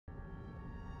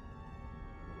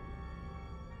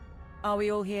Are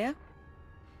we all here?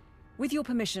 With your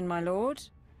permission, my lord,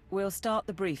 we'll start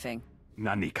the briefing.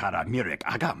 Nani kara mirek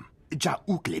agam, ja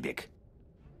uklibik.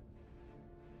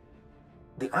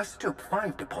 The isotope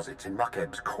 5 deposits in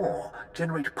Makeb's core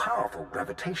generate powerful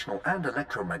gravitational and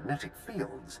electromagnetic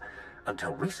fields.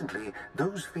 Until recently,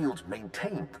 those fields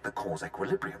maintained the core's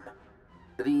equilibrium.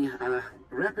 The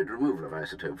rapid removal of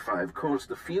isotope 5 caused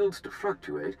the fields to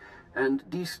fluctuate and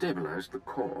destabilized the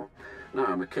core.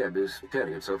 Now Makeb is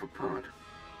tearing itself apart.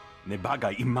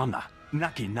 Nebaga imana,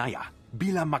 naki naya,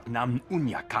 bila maknam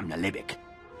unya kamna lebik.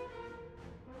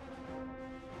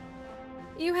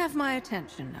 You have my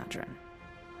attention, Nadran.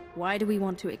 Why do we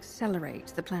want to accelerate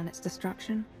the planet's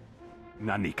destruction?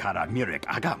 Nani kara mirek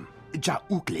agam, ja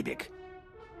uklibik.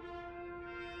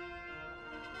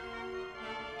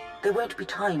 There won't be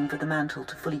time for the mantle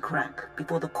to fully crack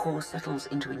before the core settles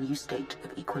into a new state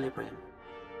of equilibrium.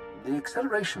 The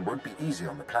acceleration won't be easy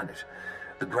on the planet.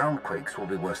 The ground quakes will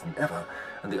be worse than ever,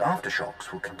 and the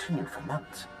aftershocks will continue for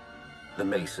months. The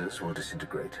mesas will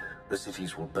disintegrate, the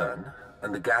cities will burn,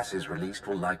 and the gases released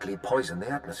will likely poison the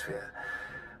atmosphere.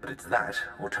 But it's that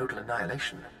or total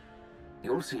annihilation.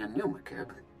 You'll see a new Makeb,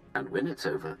 and when it's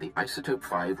over, the isotope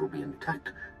 5 will be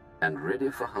intact and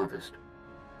ready for harvest.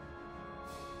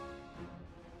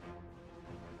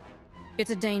 It's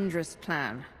a dangerous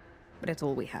plan, but it's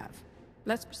all we have.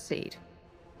 Let's proceed.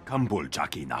 Kambul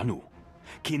jaki nanu.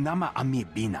 Kinama ami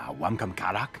bina wamkam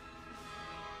karak.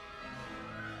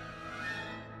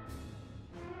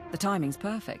 The timing's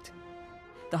perfect.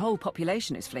 The whole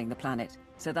population is fleeing the planet,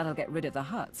 so that'll get rid of the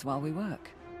huts while we work.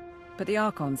 But the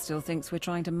Archon still thinks we're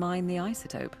trying to mine the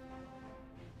isotope.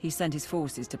 He sent his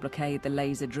forces to blockade the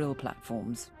laser drill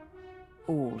platforms.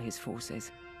 All his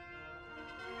forces.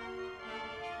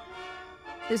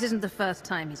 This isn't the first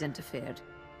time he's interfered.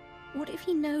 What if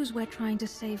he knows we're trying to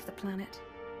save the planet?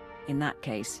 In that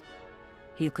case,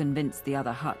 he'll convince the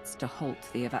other huts to halt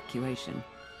the evacuation.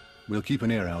 We'll keep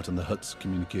an ear out on the hut's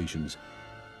communications.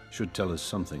 Should tell us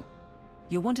something.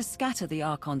 You'll want to scatter the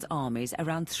Archon's armies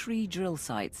around 3 drill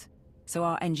sites, so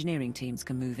our engineering teams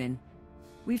can move in.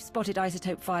 We've spotted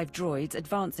Isotope 5 droids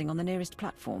advancing on the nearest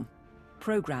platform,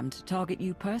 programmed to target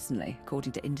you personally,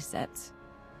 according to intercepts.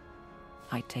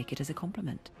 I'd take it as a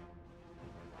compliment.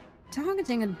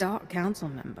 Targeting a Dark Council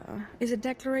member is a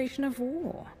declaration of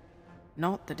war.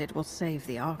 Not that it will save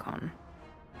the Archon.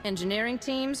 Engineering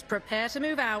teams, prepare to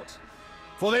move out.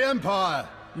 For the Empire!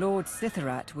 Lord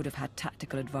Sitharat would have had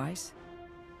tactical advice,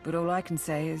 but all I can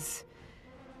say is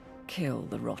kill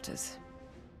the rotters.